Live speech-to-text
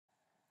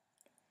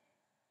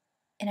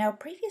In our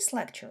previous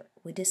lecture,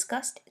 we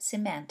discussed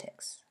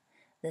semantics,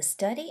 the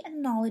study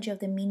and knowledge of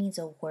the meanings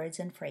of words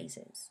and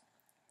phrases.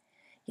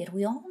 Yet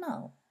we all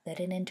know that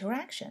in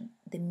interaction,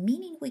 the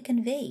meaning we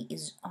convey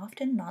is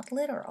often not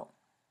literal.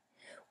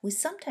 We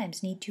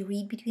sometimes need to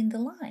read between the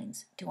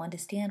lines to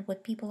understand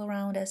what people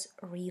around us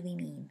really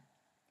mean.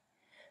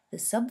 The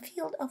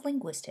subfield of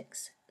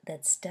linguistics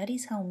that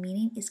studies how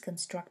meaning is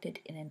constructed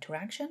in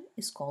interaction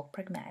is called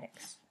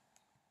pragmatics.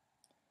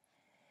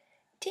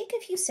 Take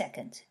a few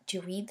seconds to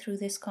read through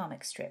this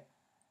comic strip.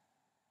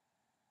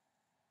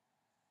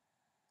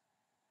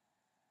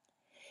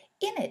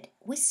 In it,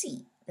 we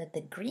see that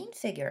the green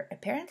figure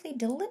apparently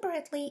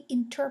deliberately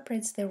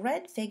interprets the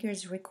red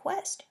figure's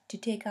request to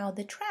take out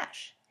the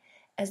trash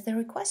as the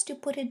request to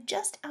put it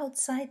just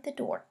outside the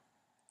door.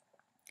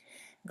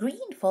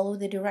 Green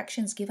followed the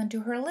directions given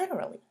to her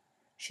literally.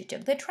 She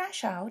took the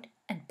trash out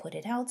and put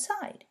it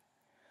outside.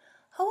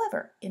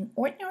 However, in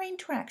ordinary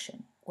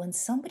interaction, when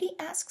somebody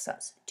asks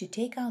us to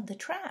take out the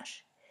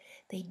trash,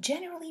 they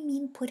generally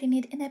mean putting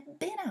it in a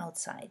bin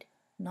outside,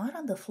 not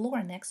on the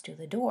floor next to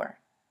the door.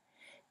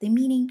 The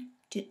meaning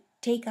to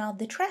take out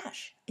the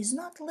trash is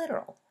not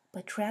literal,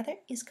 but rather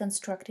is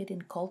constructed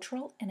in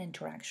cultural and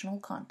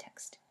interactional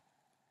context.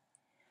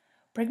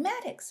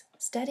 Pragmatics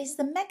studies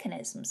the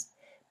mechanisms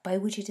by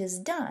which it is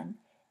done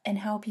and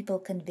how people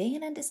convey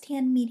and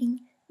understand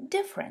meaning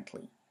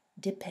differently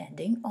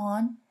depending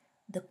on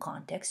the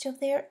context of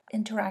their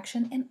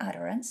interaction and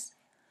utterance,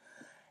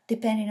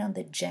 depending on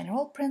the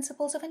general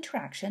principles of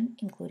interaction,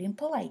 including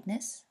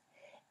politeness,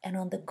 and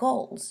on the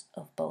goals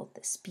of both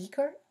the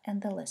speaker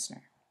and the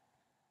listener.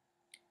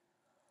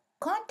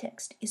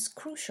 Context is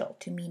crucial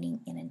to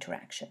meaning in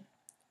interaction.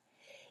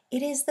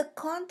 It is the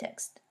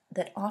context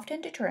that often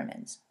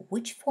determines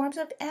which forms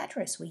of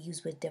address we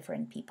use with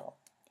different people,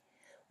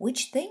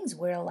 which things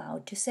we're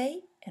allowed to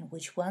say and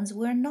which ones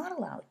we're not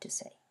allowed to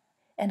say,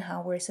 and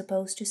how we're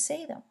supposed to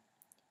say them.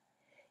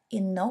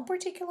 In no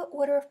particular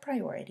order of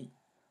priority,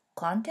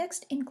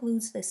 context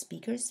includes the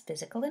speaker's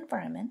physical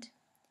environment,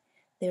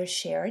 their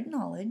shared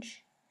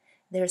knowledge,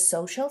 their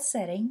social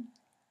setting,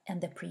 and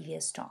the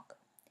previous talk.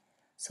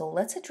 So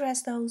let's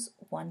address those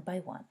one by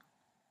one.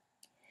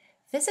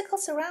 Physical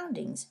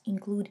surroundings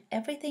include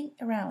everything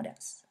around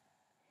us.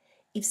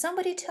 If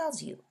somebody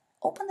tells you,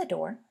 open the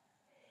door,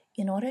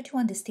 in order to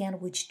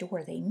understand which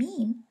door they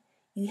mean,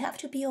 you have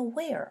to be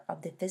aware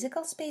of the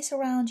physical space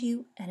around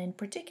you and in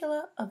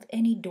particular of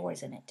any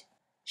doors in it.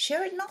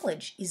 Shared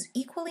knowledge is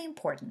equally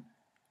important.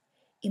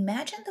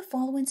 Imagine the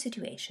following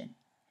situation.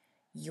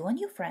 You and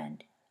your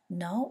friend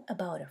know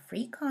about a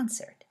free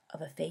concert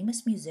of a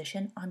famous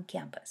musician on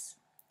campus.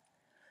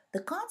 The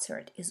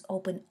concert is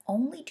open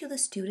only to the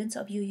students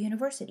of your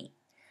university,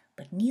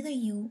 but neither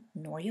you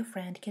nor your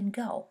friend can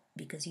go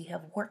because you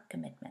have work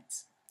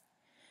commitments.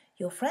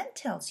 Your friend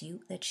tells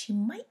you that she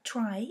might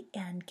try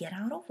and get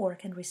out of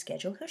work and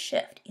reschedule her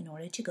shift in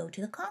order to go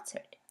to the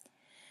concert.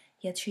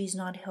 Yet she is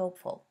not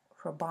helpful.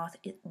 Her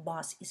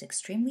boss is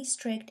extremely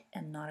strict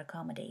and not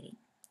accommodating.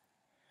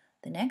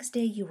 The next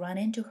day you run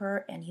into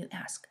her and you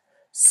ask,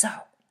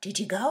 "So, did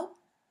you go?"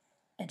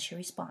 And she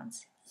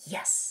responds,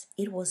 "Yes,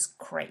 it was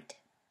great."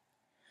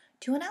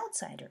 To an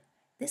outsider,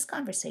 this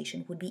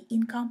conversation would be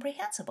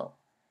incomprehensible.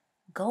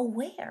 Go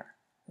where?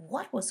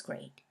 What was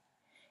great?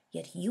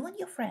 Yet you and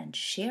your friend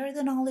share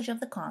the knowledge of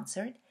the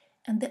concert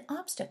and the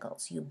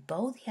obstacles you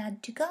both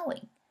had to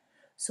going.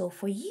 So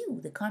for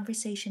you, the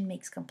conversation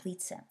makes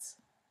complete sense.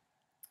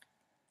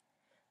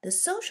 The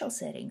social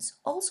settings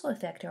also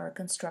affect our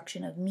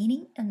construction of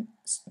meaning and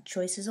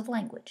choices of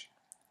language.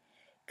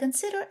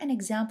 Consider an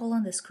example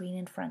on the screen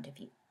in front of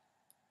you.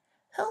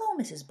 "Hello,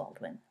 Mrs.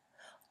 Baldwin."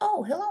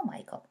 "Oh, hello,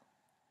 Michael."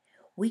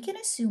 We can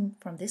assume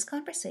from this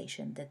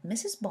conversation that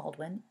Mrs.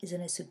 Baldwin is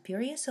in a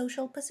superior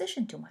social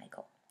position to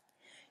Michael.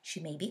 She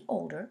may be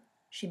older,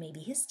 she may be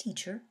his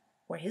teacher,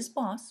 or his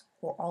boss,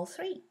 or all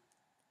three.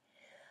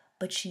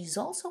 But she's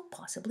also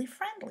possibly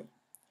friendly.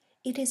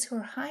 It is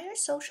her higher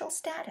social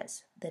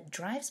status that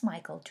drives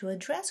Michael to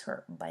address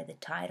her by the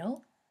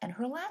title and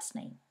her last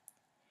name.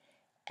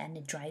 And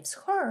it drives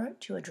her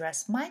to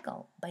address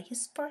Michael by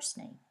his first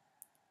name.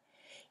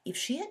 If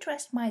she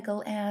addressed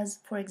Michael as,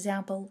 for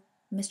example,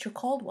 Mr.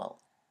 Caldwell,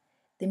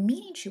 the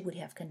meaning she would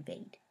have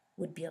conveyed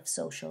would be of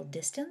social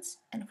distance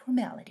and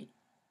formality.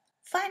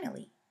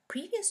 Finally,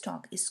 previous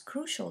talk is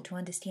crucial to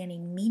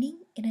understanding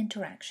meaning in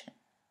interaction.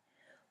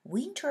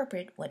 We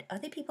interpret what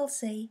other people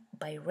say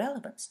by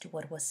relevance to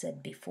what was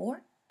said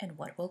before and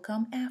what will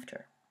come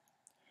after.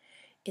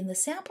 In the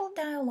sample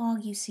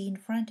dialogue you see in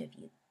front of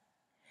you,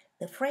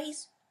 the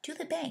phrase "to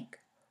the bank"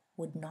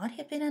 would not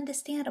have been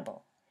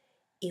understandable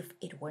if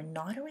it were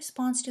not a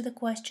response to the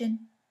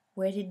question,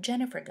 "Where did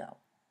Jennifer go?"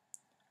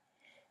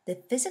 The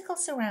physical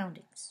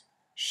surroundings,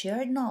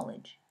 shared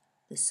knowledge,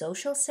 the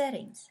social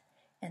settings,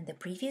 and the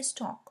previous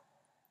talk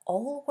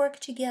all work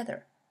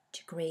together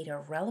to create a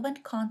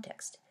relevant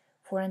context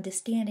for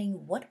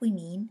understanding what we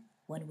mean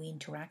when we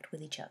interact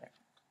with each other.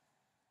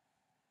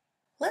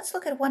 Let's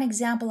look at one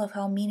example of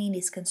how meaning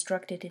is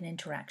constructed in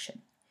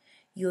interaction.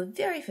 You're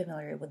very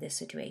familiar with this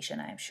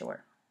situation, I am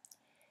sure.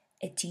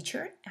 A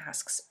teacher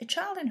asks a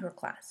child in her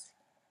class,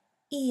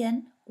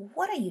 "Ian,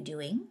 what are you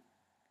doing?"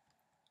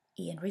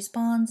 Ian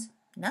responds,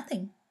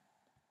 "Nothing."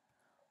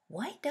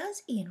 Why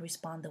does Ian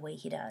respond the way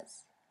he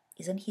does?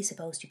 Isn't he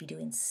supposed to be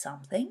doing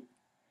something?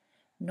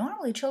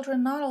 Normally, children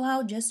are not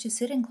allowed just to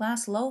sit in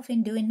class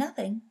loafing, doing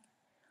nothing.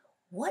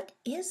 What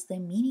is the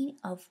meaning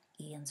of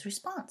Ian's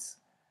response?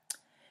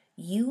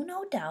 You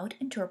no doubt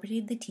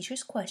interpreted the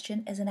teacher's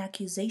question as an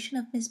accusation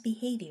of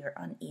misbehavior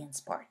on Ian's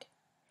part,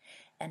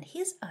 and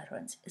his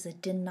utterance is a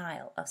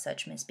denial of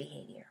such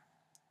misbehavior.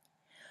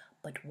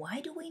 But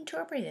why do we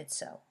interpret it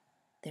so?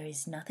 There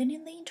is nothing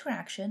in the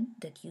interaction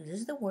that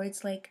uses the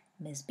words like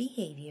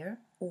misbehavior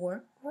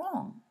or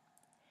wrong.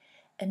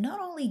 And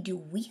not only do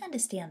we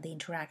understand the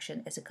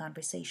interaction as a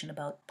conversation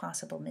about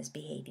possible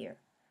misbehavior,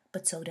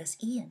 but so does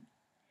Ian.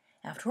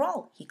 After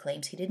all, he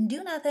claims he didn't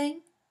do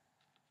nothing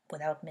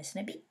without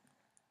missing a beat.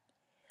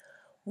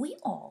 We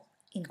all,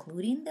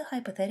 including the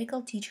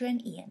hypothetical teacher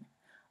and Ian,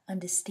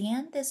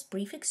 understand this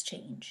brief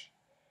exchange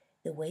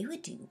the way we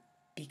do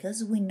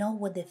because we know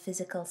what the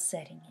physical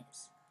setting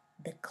is,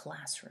 the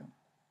classroom.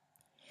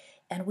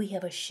 And we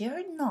have a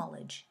shared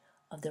knowledge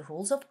of the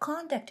rules of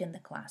conduct in the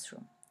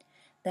classroom.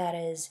 That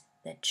is,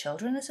 that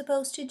children are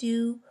supposed to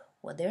do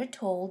what they're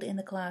told in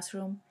the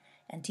classroom,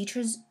 and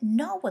teachers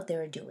know what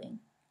they're doing,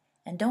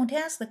 and don't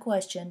ask the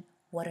question,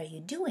 "What are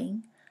you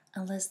doing?"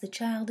 unless the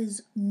child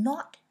is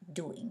not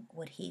doing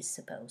what he's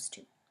supposed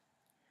to.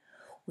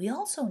 We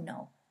also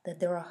know that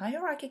there are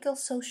hierarchical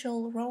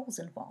social roles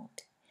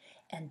involved,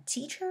 and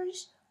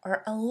teachers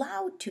are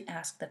allowed to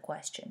ask the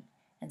question,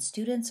 and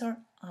students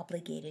are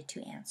obligated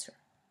to answer.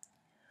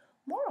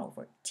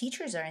 Moreover,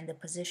 teachers are in the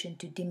position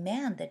to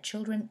demand that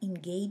children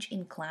engage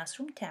in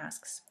classroom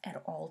tasks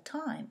at all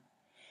time,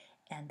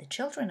 and the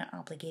children are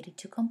obligated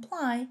to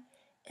comply,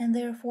 and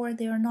therefore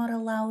they are not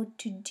allowed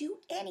to do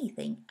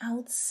anything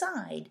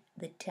outside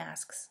the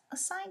tasks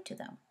assigned to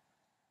them.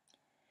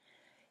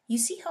 You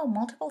see how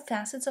multiple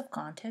facets of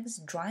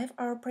context drive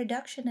our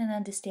production and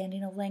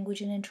understanding of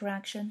language and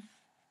interaction?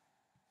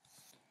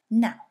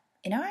 Now,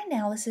 in our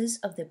analysis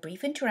of the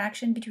brief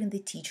interaction between the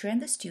teacher and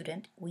the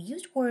student, we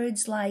used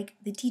words like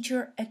the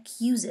teacher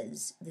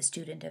accuses the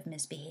student of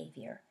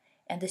misbehavior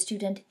and the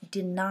student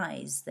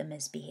denies the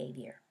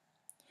misbehavior.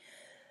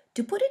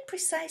 To put it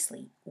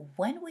precisely,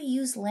 when we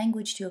use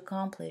language to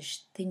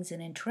accomplish things in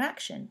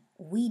interaction,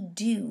 we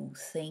do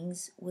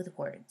things with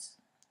words.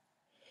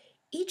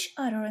 Each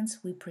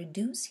utterance we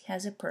produce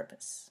has a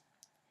purpose.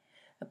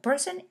 A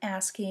person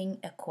asking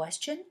a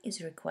question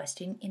is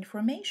requesting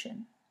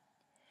information.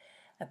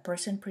 A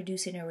person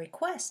producing a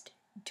request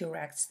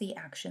directs the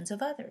actions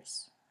of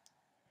others.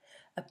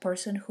 A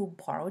person who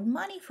borrowed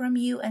money from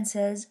you and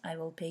says, "I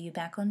will pay you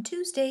back on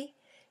Tuesday,"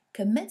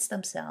 commits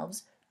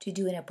themselves to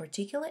doing a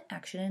particular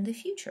action in the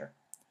future.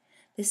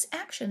 This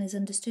action is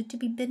understood to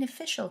be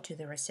beneficial to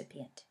the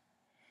recipient.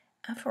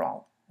 After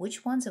all,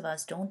 which ones of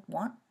us don't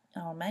want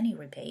our money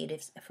repaid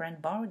if a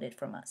friend borrowed it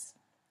from us?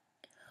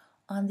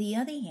 On the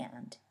other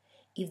hand,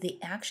 if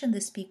the action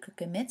the speaker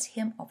commits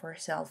him or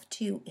herself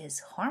to is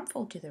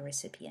harmful to the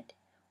recipient,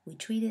 we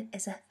treat it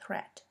as a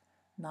threat,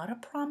 not a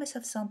promise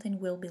of something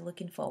we'll be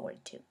looking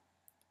forward to.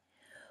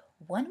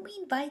 When we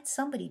invite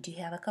somebody to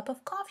have a cup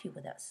of coffee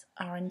with us,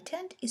 our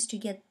intent is to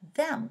get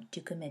them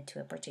to commit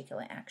to a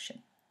particular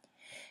action.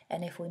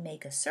 And if we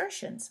make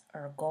assertions,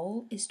 our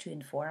goal is to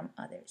inform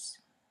others.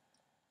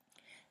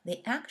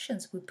 The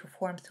actions we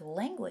perform through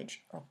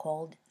language are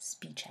called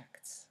speech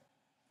acts.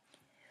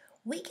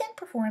 We can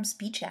perform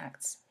speech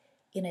acts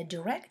in a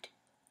direct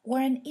or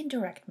an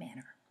indirect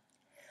manner.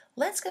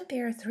 Let's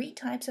compare three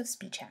types of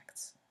speech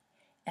acts.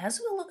 As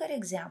we look at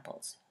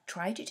examples,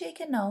 try to take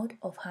a note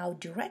of how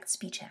direct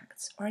speech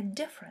acts are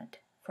different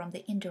from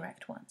the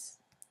indirect ones.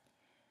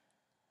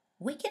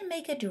 We can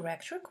make a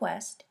direct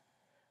request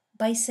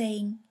by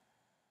saying,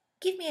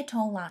 "Give me a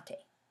tall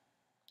latte."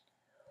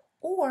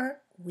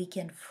 Or we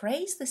can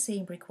phrase the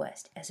same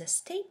request as a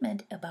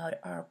statement about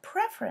our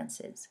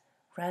preferences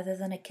rather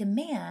than a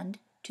command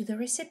to the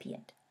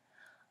recipient.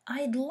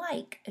 "I'd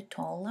like a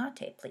tall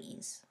latte,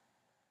 please."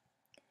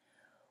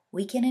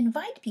 We can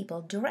invite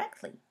people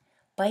directly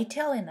by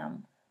telling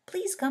them,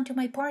 "Please come to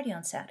my party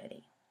on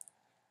Saturday."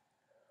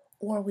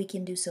 Or we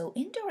can do so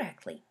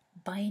indirectly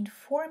by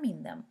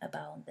informing them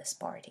about this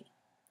party.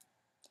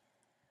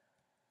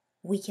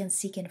 We can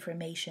seek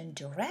information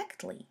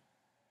directly,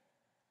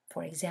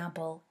 for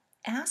example,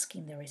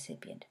 asking the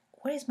recipient,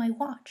 "Where is my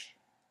watch?"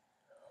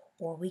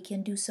 Or we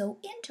can do so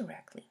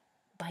indirectly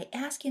by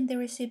asking the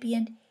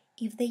recipient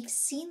if they've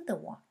seen the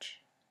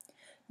watch.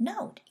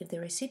 Note, if the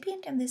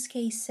recipient in this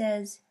case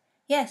says,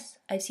 "Yes,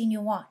 I've seen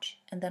your watch,"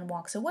 and then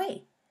walks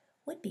away,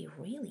 we'd be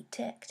really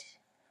ticked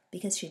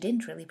because she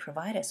didn't really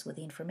provide us with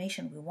the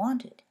information we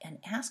wanted and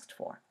asked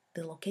for,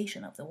 the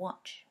location of the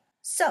watch.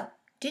 So,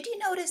 did you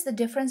notice the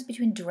difference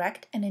between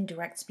direct and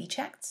indirect speech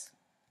acts?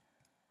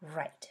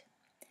 Right.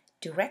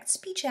 Direct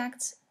speech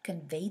acts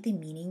convey the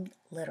meaning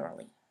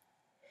literally.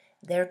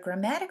 Their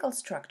grammatical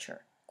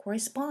structure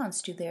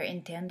corresponds to their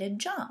intended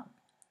job.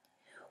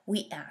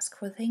 We ask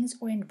for things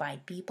or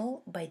invite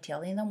people by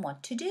telling them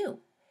what to do,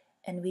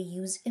 and we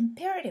use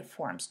imperative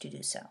forms to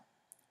do so.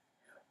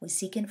 We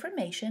seek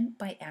information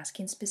by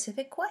asking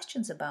specific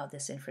questions about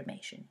this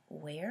information: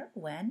 where,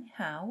 when,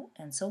 how,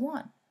 and so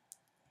on.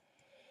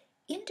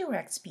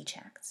 Indirect speech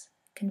acts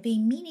convey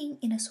meaning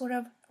in a sort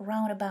of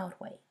roundabout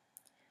way.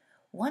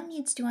 One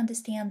needs to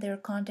understand their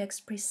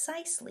context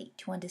precisely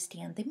to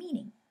understand the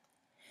meaning.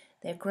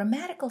 Their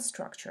grammatical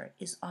structure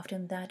is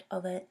often that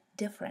of a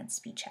different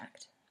speech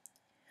act.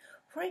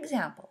 For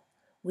example,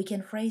 we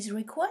can phrase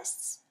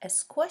requests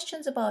as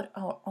questions about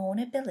our own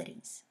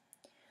abilities.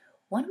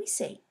 When we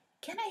say,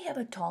 "Can I have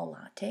a tall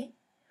latte?"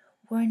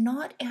 we're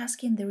not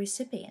asking the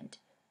recipient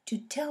to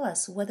tell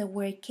us whether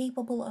we're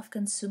capable of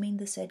consuming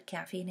the said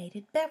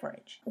caffeinated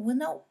beverage. We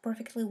know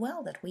perfectly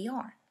well that we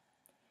are.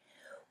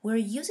 We're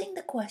using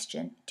the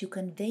question to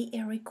convey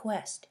a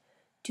request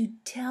to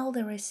tell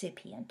the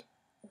recipient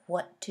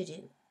what to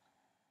do.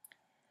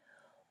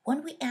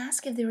 When we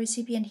ask if the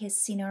recipient has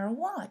seen our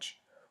watch,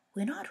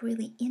 we're not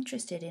really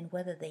interested in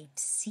whether they've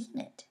seen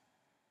it.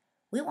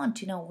 We want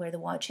to know where the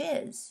watch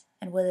is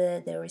and whether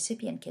the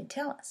recipient can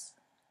tell us.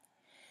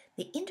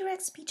 The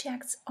indirect speech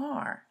acts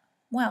are,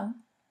 well,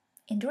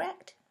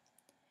 indirect.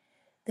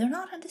 They're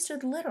not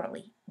understood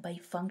literally by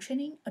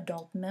functioning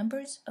adult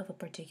members of a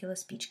particular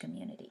speech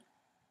community.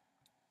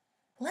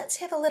 Let's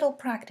have a little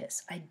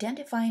practice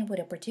identifying what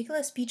a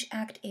particular speech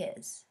act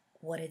is,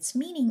 what its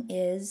meaning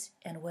is,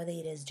 and whether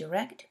it is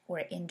direct or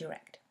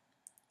indirect.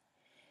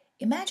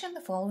 Imagine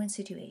the following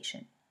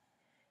situation.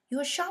 You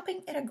are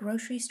shopping at a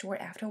grocery store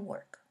after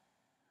work.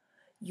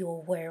 You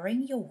are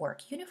wearing your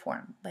work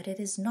uniform, but it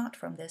is not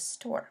from this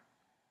store.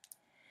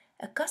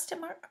 A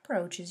customer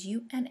approaches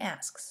you and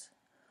asks,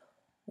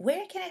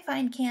 "Where can I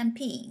find canned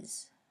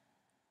peas?"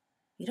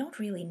 You don't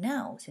really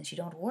know since you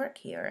don't work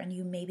here and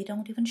you maybe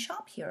don't even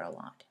shop here a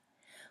lot.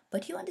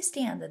 But you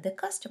understand that the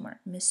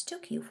customer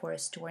mistook you for a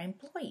store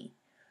employee.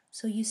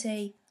 So you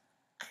say,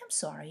 "I'm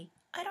sorry,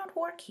 I don't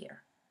work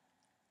here."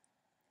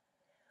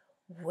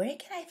 "Where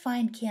can I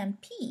find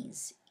canned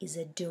peas?" is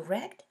a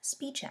direct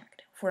speech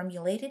act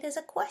formulated as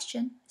a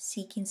question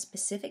seeking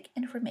specific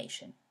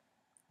information.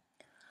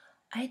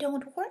 "I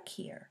don't work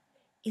here"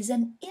 is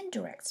an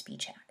indirect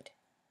speech act.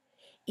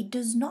 It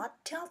does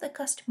not tell the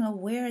customer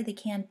where the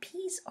canned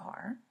peas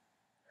are.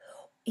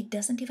 It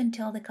doesn't even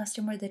tell the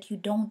customer that you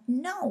don't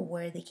know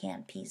where the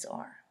canned peas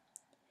are.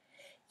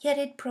 Yet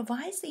it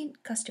provides the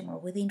customer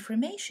with the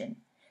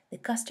information the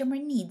customer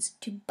needs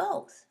to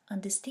both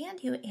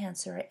understand your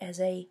answer as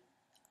a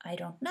 "I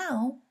don't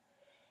know"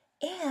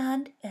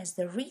 and as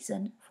the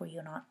reason for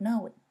your not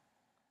knowing.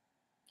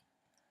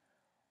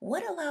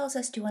 What allows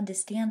us to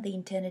understand the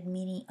intended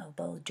meaning of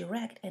both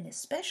direct and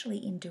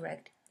especially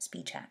indirect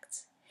speech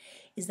acts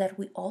is that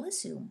we all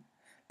assume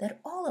that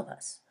all of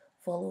us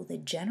follow the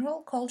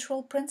general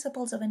cultural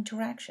principles of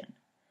interaction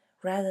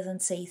rather than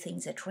say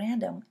things at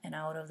random and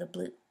out of the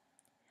blue.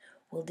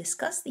 We'll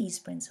discuss these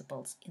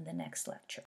principles in the next lecture.